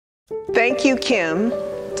Thank you, Kim.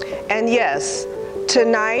 And yes,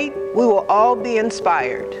 tonight we will all be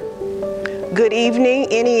inspired. Good evening,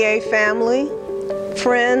 NEA family,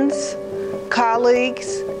 friends,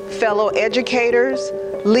 colleagues, fellow educators,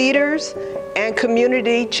 leaders, and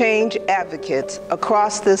community change advocates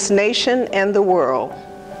across this nation and the world.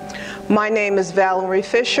 My name is Vallerie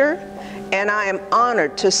Fisher, and I am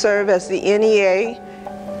honored to serve as the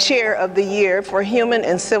NEA Chair of the Year for Human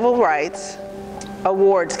and Civil Rights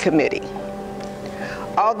Awards Committee.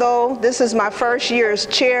 Although this is my first year as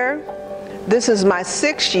chair, this is my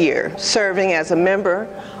 6th year serving as a member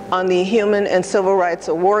on the Human and Civil Rights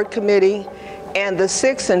Award Committee and the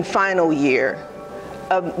 6th and final year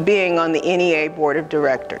of being on the NEA Board of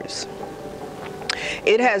Directors.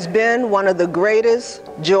 It has been one of the greatest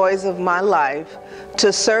joys of my life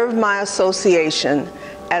to serve my association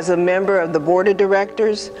as a member of the Board of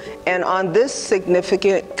Directors and on this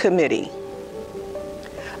significant committee.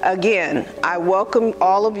 Again, I welcome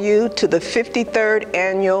all of you to the 53rd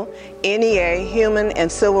Annual NEA Human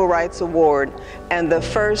and Civil Rights Award and the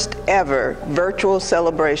first ever virtual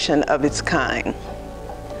celebration of its kind.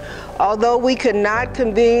 Although we could not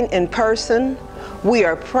convene in person, we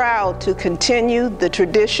are proud to continue the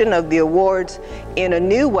tradition of the awards in a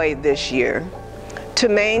new way this year to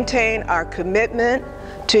maintain our commitment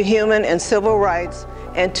to human and civil rights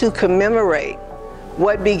and to commemorate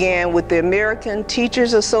what began with the American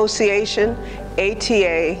Teachers Association,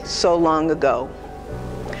 ATA, so long ago.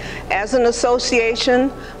 As an association,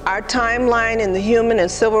 our timeline in the human and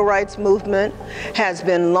civil rights movement has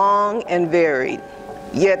been long and varied,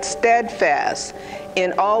 yet steadfast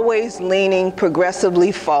in always leaning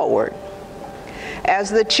progressively forward. As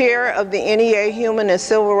the chair of the NEA Human and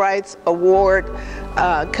Civil Rights Award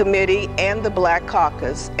Committee and the Black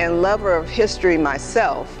Caucus, and lover of history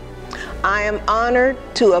myself, I am honored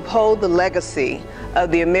to uphold the legacy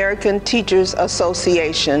of the American Teachers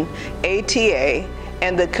Association, ATA,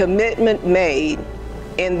 and the commitment made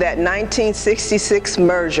in that 1966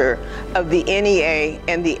 merger of the NEA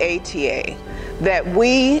and the ATA, that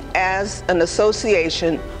we as an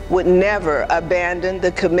association would never abandon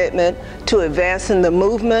the commitment to advancing the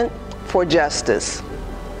movement for justice.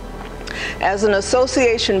 As an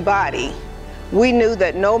association body, we knew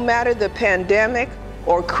that no matter the pandemic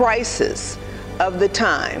or crisis of the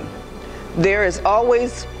time, there is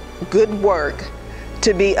always good work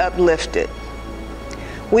to be uplifted.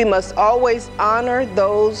 We must always honor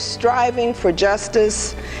those striving for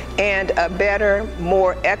justice and a better,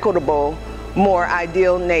 more equitable, more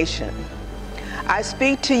ideal nation. I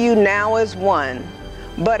speak to you now as one,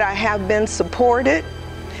 but I have been supported,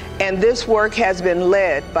 and this work has been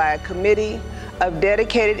led by a committee of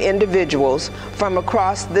dedicated individuals from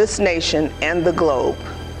across this nation and the globe,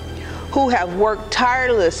 who have worked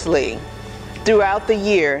tirelessly throughout the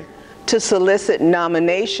year to solicit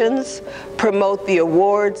nominations, promote the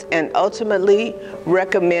awards, and ultimately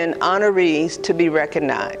recommend honorees to be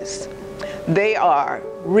recognized. They are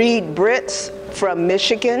Reed Britz from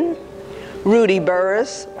Michigan, Rudy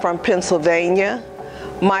Burris from Pennsylvania,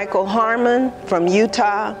 Michael Harmon from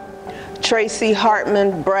Utah, Tracy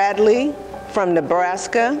Hartman Bradley from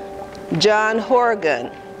Nebraska, John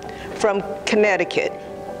Horgan from Connecticut,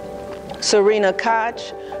 Serena Koch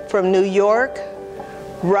from New York,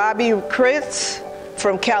 Robbie Kritz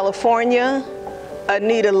from California,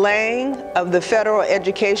 Anita Lang of the Federal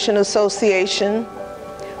Education Association,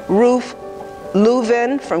 Ruth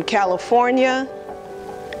Leuven from California,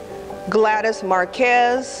 Gladys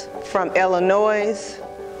Marquez from Illinois,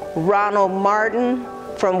 Ronald Martin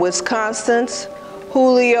from Wisconsin,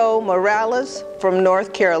 Julio Morales from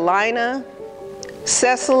North Carolina,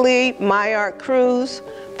 Cecily Mayart Cruz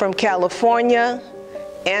from California,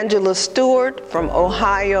 Angela Stewart from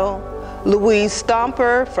Ohio, Louise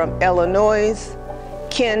Stomper from Illinois,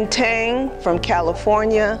 Ken Tang from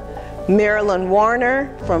California, Marilyn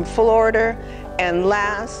Warner from Florida, and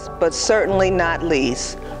last but certainly not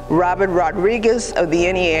least, Robert Rodriguez of the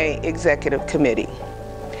NEA Executive Committee.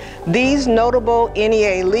 These notable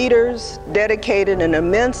NEA leaders dedicated an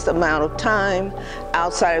immense amount of time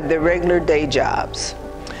outside of their regular day jobs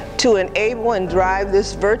to enable and drive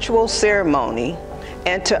this virtual ceremony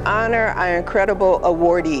and to honor our incredible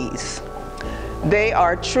awardees. They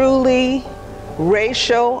are truly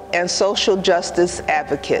racial and social justice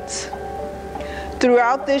advocates.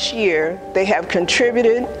 Throughout this year, they have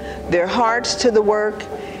contributed their hearts to the work,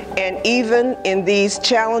 and even in these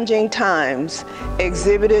challenging times,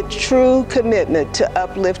 exhibited true commitment to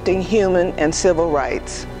uplifting human and civil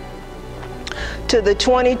rights. To the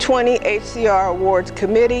 2020 HCR Awards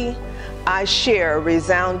Committee, I share a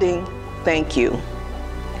resounding thank you.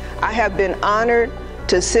 I have been honored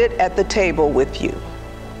to sit at the table with you.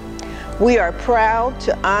 We are proud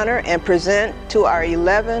to honor and present to our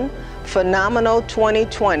 11 phenomenal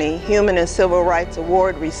 2020 Human and Civil Rights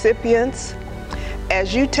Award recipients.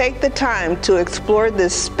 As you take the time to explore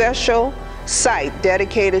this special site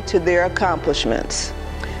dedicated to their accomplishments,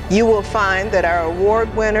 you will find that our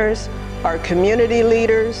award winners are community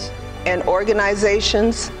leaders and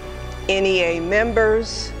organizations, NEA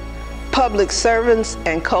members, public servants,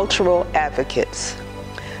 and cultural advocates.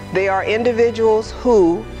 They are individuals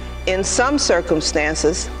who, in some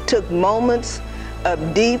circumstances, took moments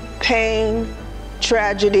of deep pain,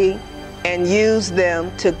 tragedy, and used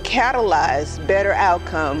them to catalyze better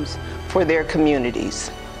outcomes for their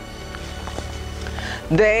communities.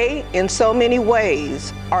 They, in so many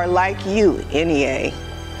ways, are like you, NEA.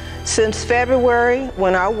 Since February,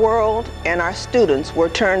 when our world and our students were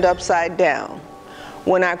turned upside down,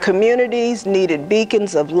 when our communities needed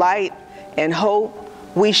beacons of light and hope,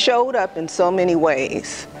 we showed up in so many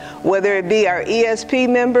ways, whether it be our ESP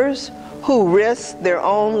members who risked their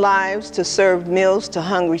own lives to serve meals to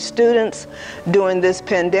hungry students during this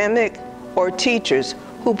pandemic, or teachers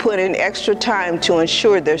who put in extra time to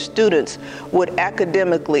ensure their students would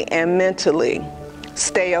academically and mentally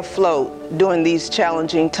stay afloat during these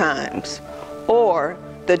challenging times, or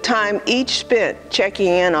the time each spent checking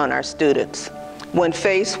in on our students when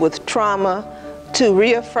faced with trauma to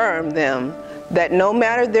reaffirm them that no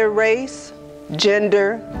matter their race,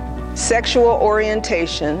 gender, sexual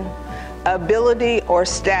orientation, ability, or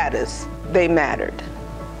status, they mattered.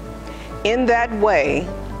 In that way,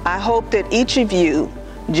 I hope that each of you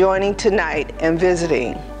joining tonight and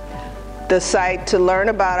visiting the site to learn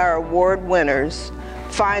about our award winners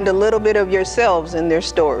find a little bit of yourselves in their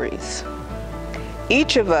stories.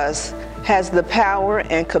 Each of us has the power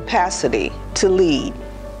and capacity to lead.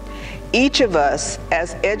 Each of us,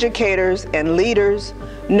 as educators and leaders,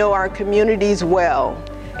 know our communities well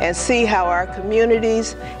and see how our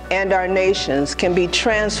communities and our nations can be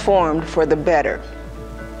transformed for the better.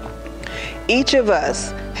 Each of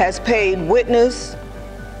us has paid witness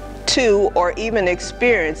to or even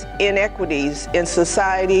experienced inequities in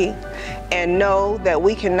society and know that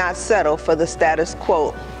we cannot settle for the status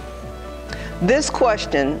quo. This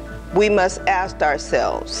question we must ask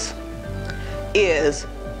ourselves is,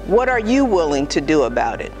 what are you willing to do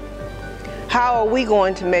about it? How are we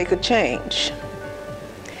going to make a change?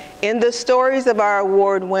 In the stories of our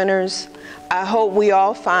award winners, I hope we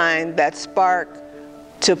all find that spark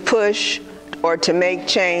to push or to make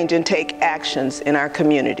change and take actions in our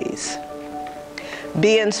communities.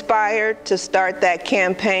 Be inspired to start that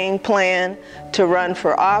campaign plan to run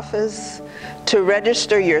for office, to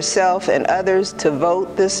register yourself and others to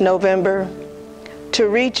vote this November, to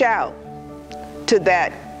reach out to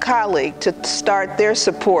that colleague to start their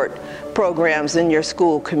support programs in your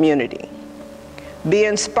school community. Be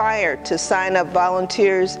inspired to sign up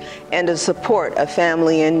volunteers and to support a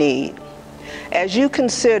family in need. As you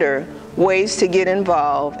consider ways to get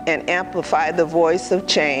involved and amplify the voice of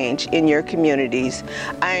change in your communities,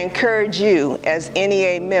 I encourage you as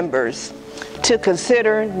NEA members to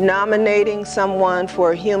consider nominating someone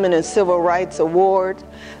for a Human and Civil Rights Award.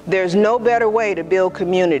 There's no better way to build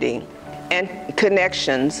community and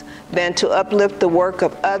connections than to uplift the work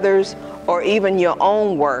of others or even your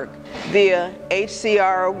own work via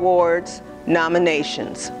HCR Awards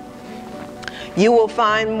nominations. You will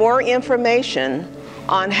find more information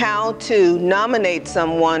on how to nominate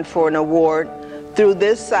someone for an award through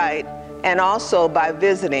this site and also by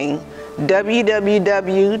visiting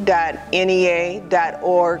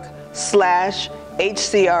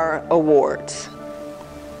www.nea.org/HCR Awards.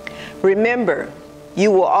 Remember, you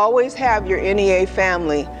will always have your NEA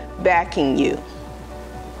family backing you.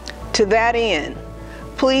 To that end,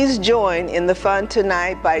 please join in the fun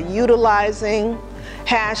tonight by utilizing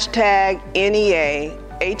 #NEA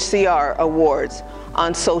HCR Awards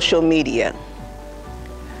on social media.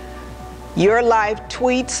 Your live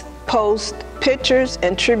tweets, posts, pictures,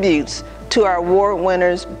 and tributes to our award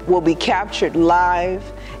winners will be captured live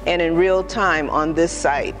and in real time on this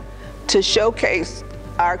site to showcase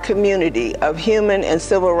our community of human and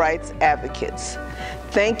civil rights advocates.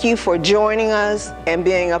 Thank you for joining us and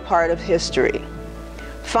being a part of history.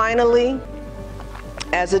 Finally,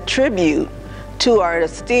 as a tribute to our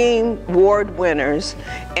esteemed award winners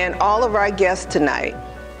and all of our guests tonight,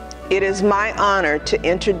 it is my honor to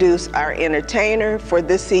introduce our entertainer for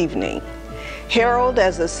this evening. Heralded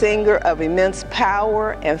as a singer of immense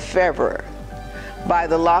power and fervor by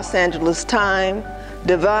the Los Angeles Times,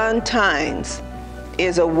 Devon Tynes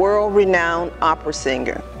is a world-renowned opera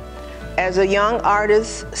singer. As a young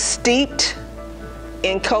artist steeped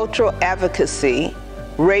in cultural advocacy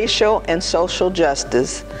racial and social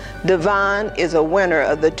justice, Devon is a winner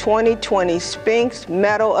of the 2020 Spinks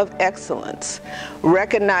Medal of Excellence,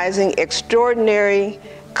 recognizing extraordinary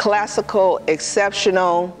classical,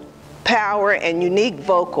 exceptional power and unique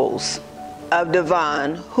vocals of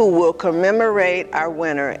Devon, who will commemorate our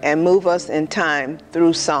winner and move us in time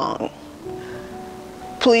through song.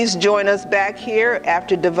 Please join us back here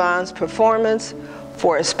after Devon's performance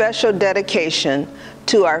for a special dedication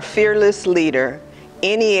to our fearless leader,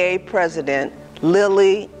 NEA President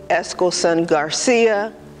Lily Eskelson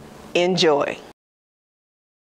Garcia. Enjoy.